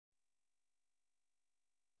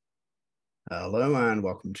Hello and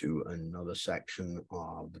welcome to another section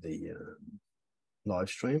of the live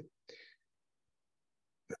stream.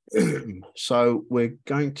 So we're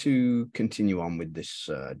going to continue on with this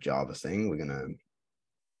Java thing. We're going to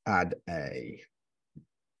add we're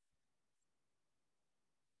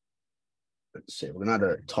going to add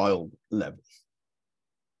a tile level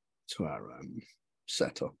to our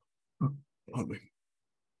setup.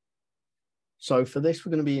 So for this,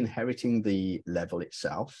 we're going to be inheriting the level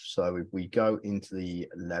itself. So if we go into the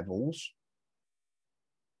levels,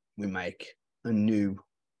 we make a new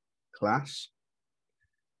class.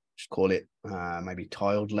 Just call it maybe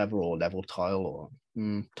tiled level or level tile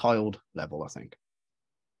or tiled level, I think.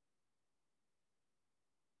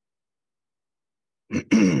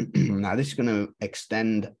 Now this is going to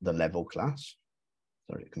extend the level class,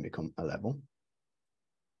 so it can become a level.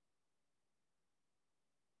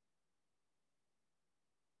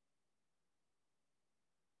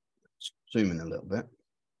 Zoom in a little bit.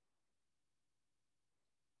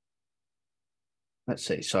 Let's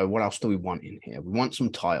see. So what else do we want in here? We want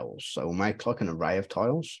some tiles. So we'll make like an array of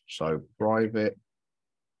tiles. So private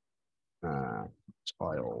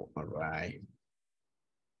tile array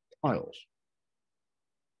tiles.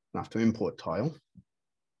 I have to import tile.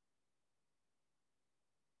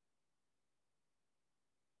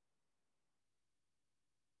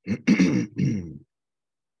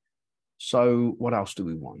 So what else do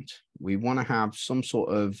we want? We want to have some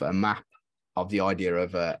sort of a map of the idea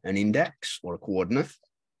of an index or a coordinate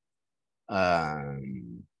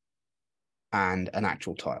and an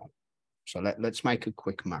actual tile. So let's make a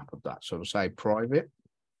quick map of that. So we'll say private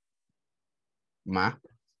map.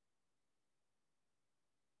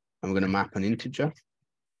 And we're going to map an integer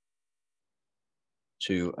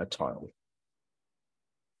to a tile.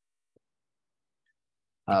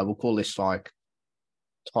 We'll call this like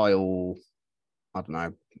tile, I don't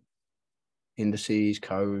know, indices,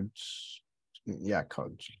 codes. Yeah,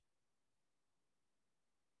 codes.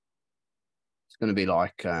 It's going to be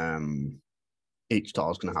like each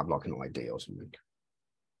tile is going to have like an ID or something.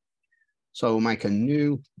 So we'll make a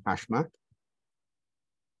new hash map.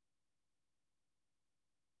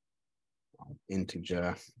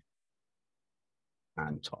 Integer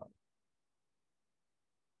and tile.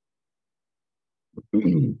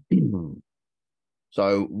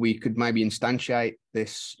 So we could maybe instantiate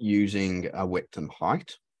this using a width and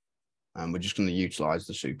height. And we're just going to utilize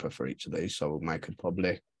the super for each of these. So we'll make a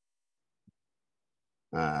public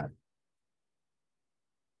tile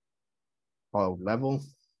level,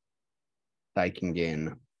 taking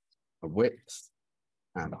in a width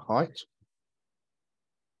and a height.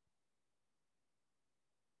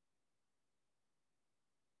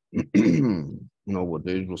 And all we'll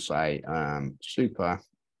do is we'll say super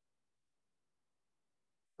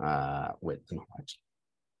width and height.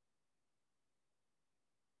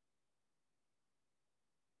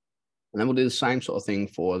 And then we'll do the same sort of thing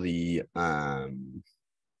for the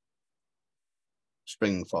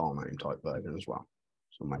string file name type version as well.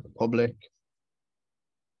 So we'll make a public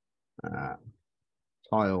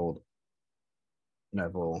tiled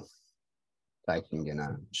level, taking in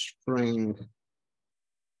a string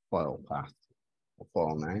file path or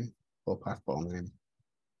file name, file path file name.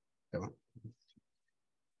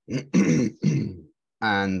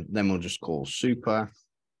 And then we'll just call super,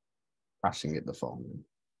 passing it the file name.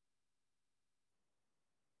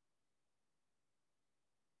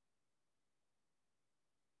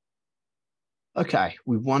 Okay,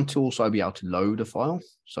 we want to also be able to load a file.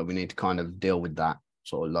 So we need to kind of deal with that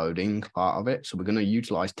sort of loading part of it. So we're going to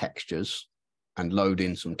utilize textures and load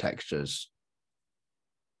in some textures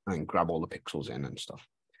and grab all the pixels in and stuff.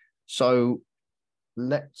 So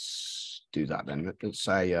let's do that then. Let's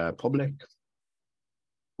say public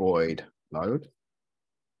void load.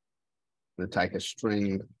 I'm going to take a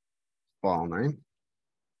string file name.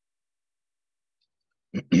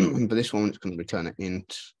 For this one, it's going to return an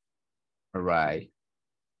int array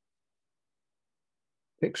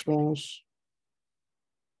pixels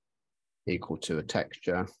equal to a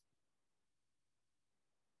texture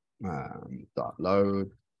dot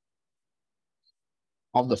load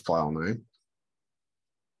of the file name.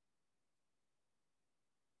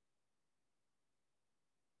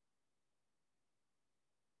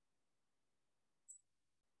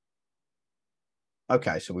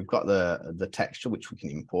 Okay, so we've got the texture which we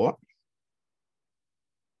can import.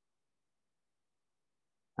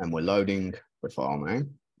 And we're loading the file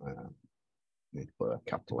name. Need to put a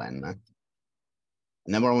capital N there.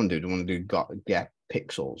 And then what I want to do, I want to do get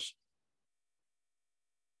pixels.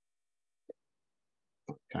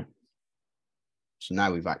 Okay. So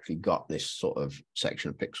now we've actually got this sort of section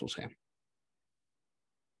of pixels here.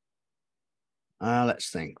 Let's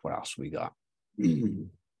think what else we got.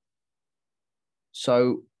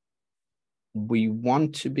 So we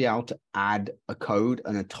want to be able to add a code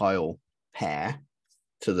and a tile pair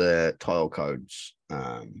to the tile codes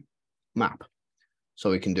map. So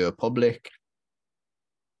we can do a public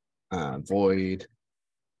void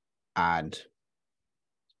add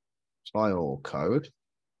tile code,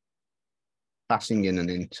 passing in an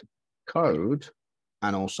int code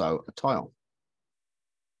and also a tile.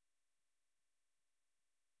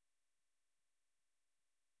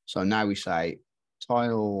 So now we say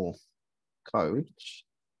tile codes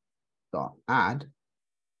dot add.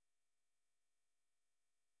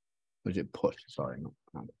 Was it put? Sorry, not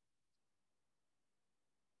add.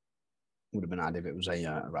 Would have been add if it was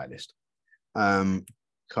a array list.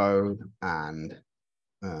 Code and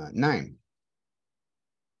name.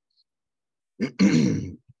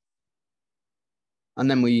 And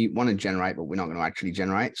then we want to generate, but we're not going to actually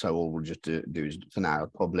generate. So all we'll just do is for now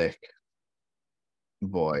public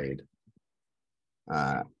void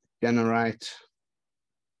generate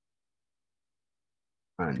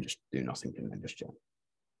and just do nothing and then just generate.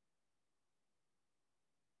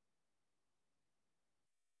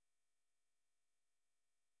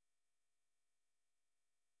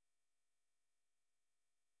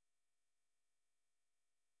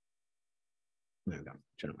 There we go.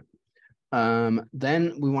 Generate.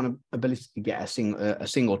 Then we want ability to get a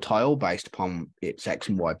single tile based upon its X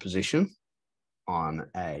and Y position on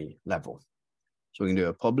a level. So we can do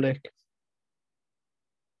a public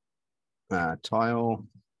tile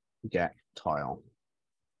get tile,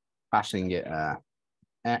 passing it a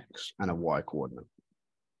X and a Y coordinate.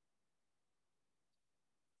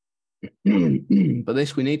 But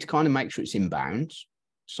this we need to kind of make sure it's in bounds.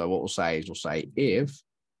 So what we'll say is if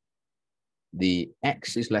the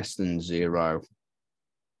X is less than 0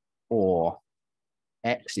 or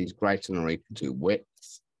X is greater than or equal to width,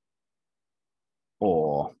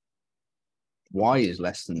 or Y is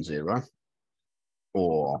less than 0,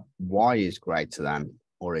 or Y is greater than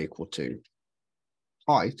or equal to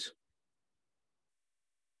height,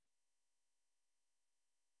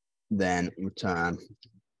 then return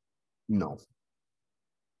null.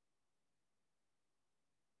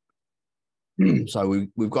 So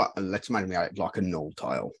we've got, let's imagine we have like a null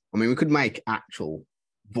tile. I mean, we could make actual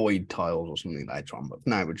void tiles or something later on, but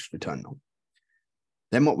now we just return null.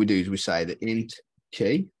 Then what we do is we say that int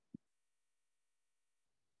key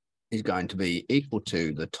is going to be equal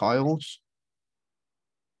to the tiles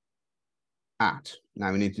at.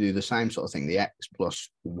 Now we need to do the same sort of thing, the X plus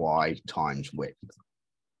Y times width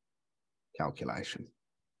calculation.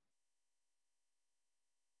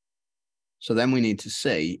 So then we need to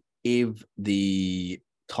see if the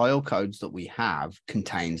tile codes that we have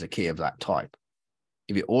contains a key of that type.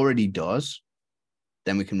 If it already does,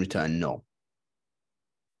 then we can return null.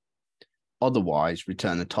 Otherwise,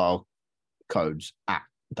 return the tile codes at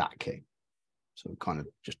that key. So we're kind of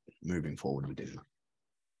just moving forward with doing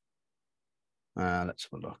that. Let's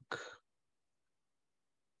have a look.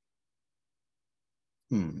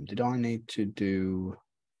 Did I need to do...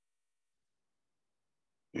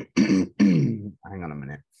 Hang on a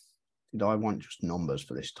minute. Did I want just numbers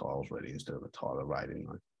for this tiles really instead of a tile array, didn't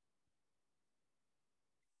I?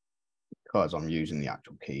 Because I'm using the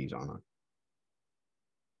actual keys, aren't I?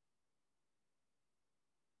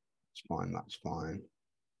 It's fine, that's fine.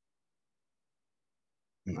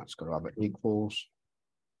 And that's got to have it equals.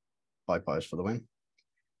 Typos for the win.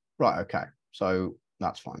 Right, okay. So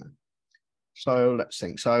that's fine then. So let's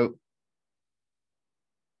think. So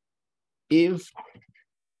if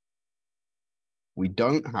we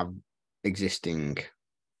don't have existing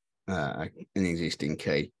an existing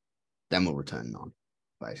key, then we'll return none,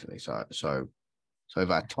 basically. So if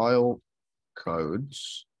our tile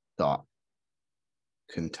codes dot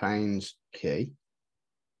contains key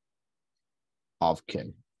of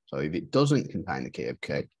key. So if it doesn't contain the key of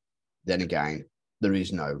key, then again, there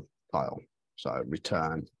is no tile. So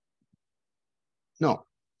return no.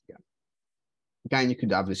 Yeah. Again, you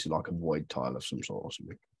could have this like a void tile of some sort or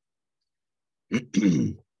something.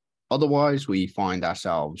 Otherwise, we find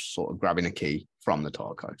ourselves sort of grabbing a key from the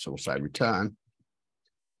tile code. So we'll say return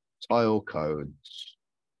tile codes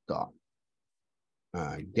dot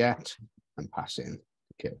get and pass in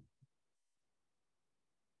the key.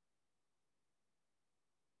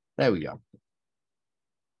 There we go.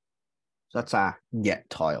 So that's our get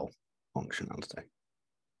tile functionality.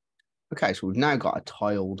 Okay, so we've now got a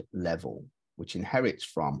tiled level, which inherits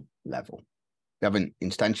from level. We haven't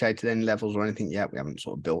instantiated any levels or anything yet. We haven't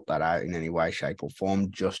sort of built that out in any way, shape, or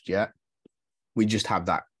form just yet. We just have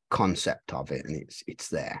that concept of it, and it's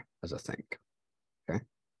there as a thing. Okay.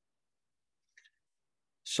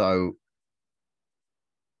 So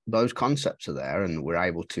those concepts are there, and we're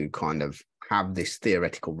able to kind of have this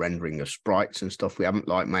theoretical rendering of sprites and stuff. We haven't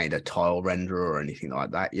like made a tile renderer or anything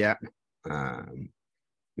like that yet.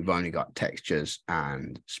 We've only got textures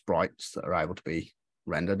and sprites that are able to be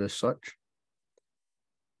rendered as such.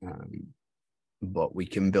 But we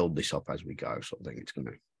can build this up as we go, sort of thing. It's going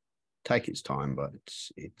to take its time, but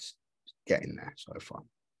it's getting there so far.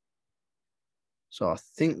 So I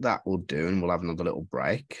think that will do, and we'll have another little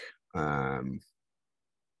break. And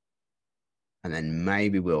then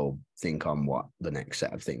maybe we'll think on what the next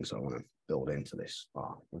set of things I want to build into this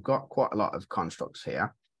are. We've got quite a lot of constructs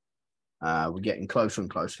here. We're getting closer and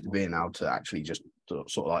closer to being able to actually just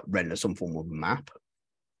sort of like render some form of map,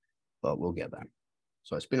 but we'll get there.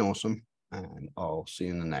 So it's been awesome, and I'll see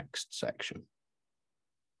you in the next section.